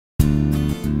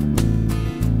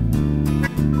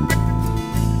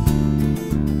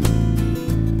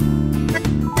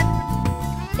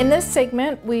In this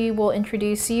segment, we will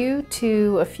introduce you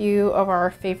to a few of our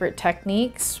favorite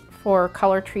techniques for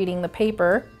color treating the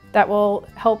paper that will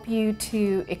help you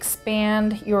to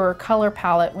expand your color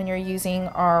palette when you're using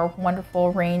our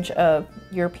wonderful range of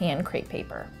European crepe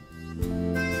paper.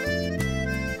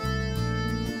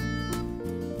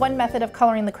 One method of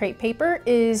coloring the crepe paper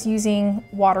is using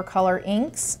watercolor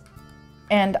inks,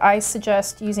 and I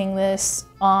suggest using this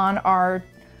on our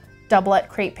doublet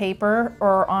crepe paper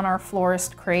or on our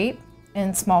florist crepe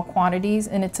in small quantities,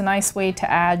 and it's a nice way to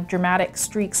add dramatic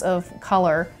streaks of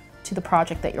color to the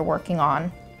project that you're working on.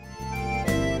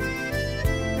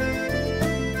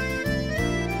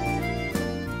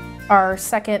 Our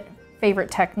second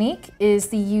favorite technique is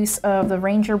the use of the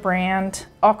Ranger brand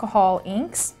alcohol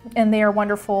inks, and they are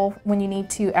wonderful when you need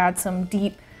to add some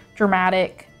deep,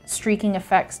 dramatic streaking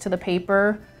effects to the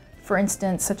paper, for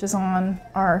instance, such as on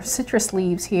our citrus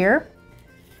leaves here.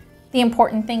 The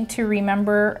important thing to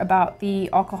remember about the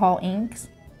alcohol inks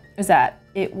is that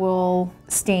it will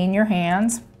stain your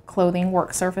hands, clothing,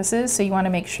 work surfaces, so you want to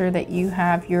make sure that you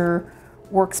have your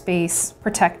workspace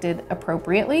protected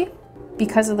appropriately.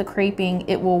 Because of the creping,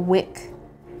 it will wick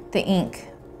the ink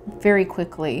very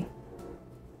quickly.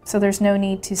 So there's no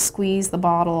need to squeeze the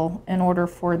bottle in order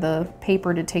for the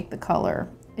paper to take the color.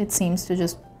 It seems to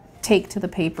just take to the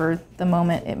paper the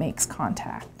moment it makes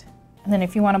contact. And then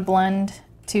if you want to blend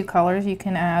two colors, you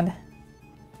can add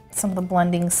some of the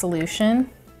blending solution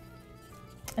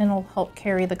and it'll help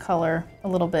carry the color a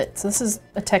little bit. So this is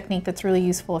a technique that's really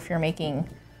useful if you're making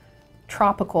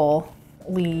tropical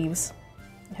leaves.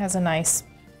 It has a nice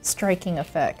striking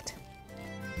effect.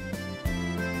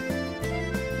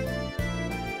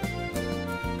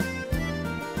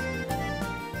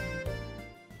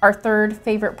 Our third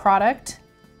favorite product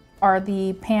are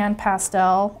the Pan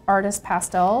Pastel Artist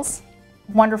Pastels.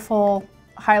 Wonderful,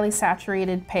 highly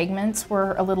saturated pigments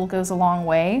where a little goes a long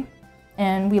way.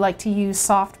 And we like to use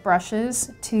soft brushes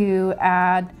to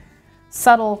add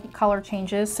subtle color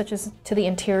changes, such as to the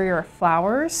interior of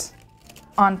flowers,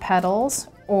 on petals,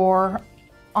 or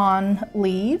on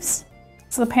leaves.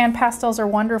 So the pan pastels are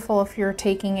wonderful if you're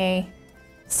taking a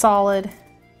solid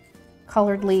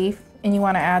colored leaf and you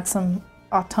want to add some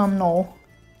autumnal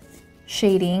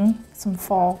shading, some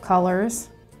fall colors,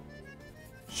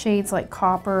 shades like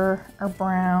copper or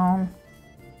brown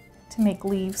to make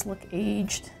leaves look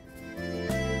aged.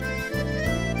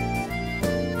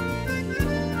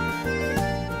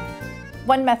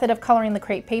 One method of coloring the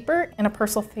crepe paper, and a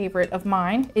personal favorite of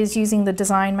mine, is using the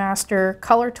Design Master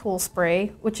Color Tool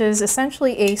Spray, which is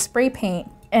essentially a spray paint,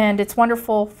 and it's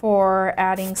wonderful for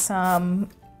adding some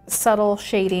subtle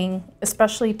shading,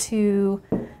 especially to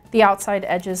the outside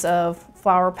edges of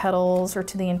flower petals or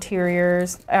to the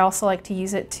interiors. I also like to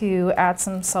use it to add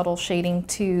some subtle shading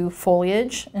to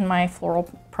foliage in my floral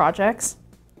projects.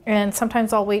 And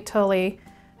sometimes I'll wait till a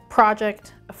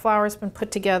flower has been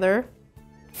put together,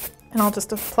 and I'll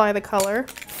just apply the color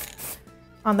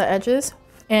on the edges.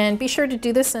 And be sure to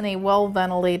do this in a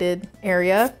well-ventilated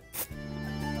area.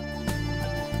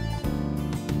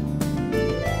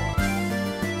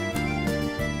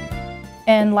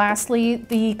 And lastly,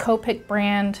 the Crepe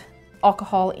brand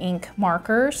alcohol ink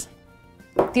markers.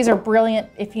 These are brilliant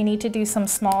if you need to do some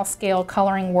small scale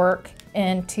coloring work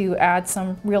and to add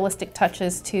some realistic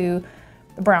touches to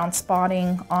the brown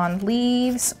spotting on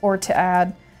leaves, or to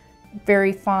add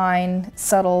very fine,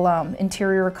 subtle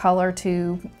interior color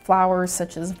to flowers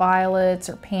such as violets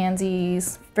or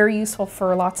pansies. Very useful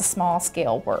for lots of small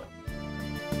scale work.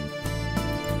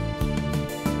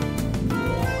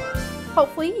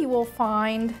 Hopefully you will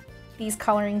find these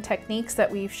coloring techniques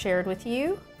that we've shared with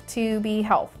you to be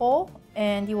helpful,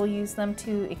 and you will use them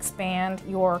to expand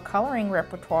your coloring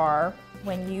repertoire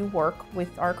when you work with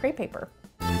our crepe paper.